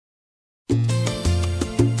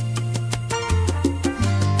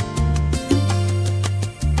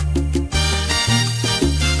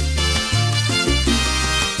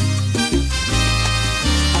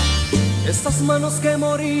manos que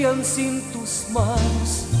morían sin tus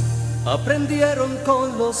manos aprendieron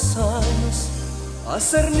con los años a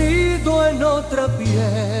hacer nido en otra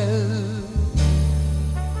piel.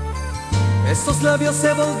 Estos labios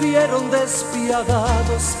se volvieron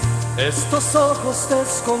despiadados, estos ojos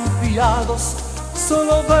desconfiados,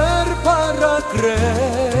 solo ver para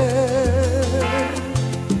creer.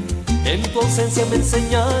 En tu ausencia me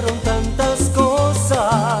enseñaron tantas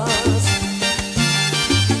cosas,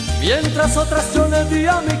 mientras otras yo le di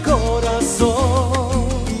a mi corazón.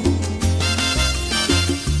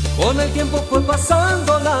 Con el tiempo fue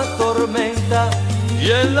pasando la tormenta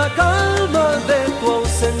y en la calma de tu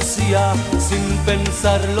ausencia, sin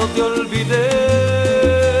pensarlo te olvidé,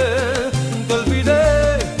 te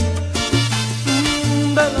olvidé.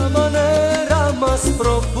 De la manera más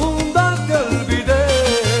profunda te olvidé,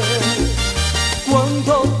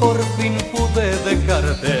 cuando por fin pude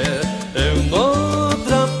dejarte en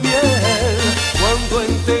otra piel, cuando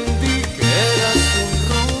entendí que eras un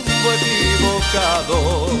rumbo equivocado.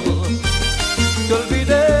 Te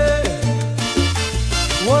olvidé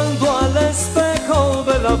cuando al espejo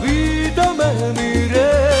de la vida me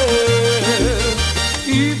miré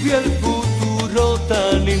y vi el futuro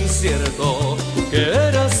tan incierto que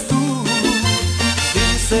eras tú.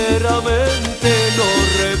 Sinceramente no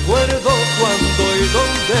recuerdo cuándo y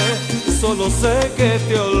dónde, solo sé que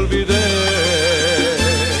te olvidé.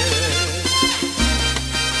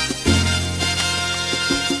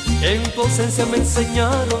 En tu ausencia me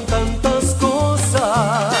enseñaron tantas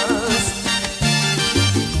cosas,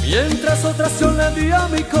 mientras otras yo le di a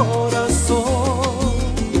mi corazón.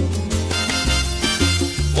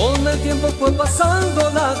 Con el tiempo fue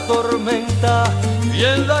pasando la tormenta y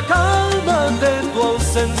en la calma de tu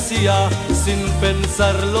ausencia, sin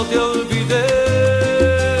pensarlo te olvidé,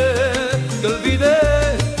 te olvidé.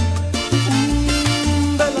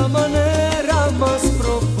 De la manera más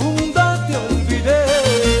profunda te olvidé,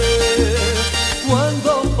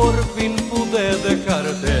 cuando por fin pude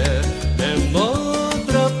dejarte en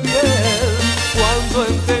otra piel, cuando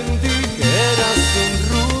entendí que eras un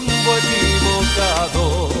rumbo equivocado.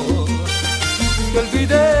 Te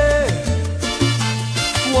olvidé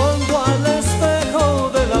cuando al espejo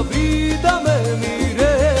de la vida me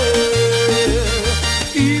miré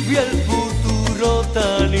y vi el futuro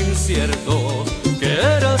tan incierto que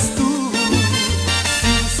eras tú.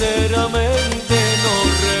 Sinceramente no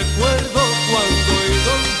recuerdo cuándo y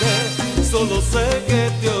dónde, solo sé que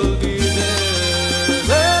te olvidé.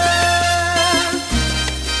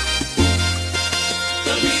 Te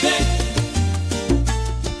olvidé,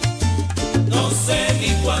 no sé ni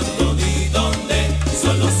cuándo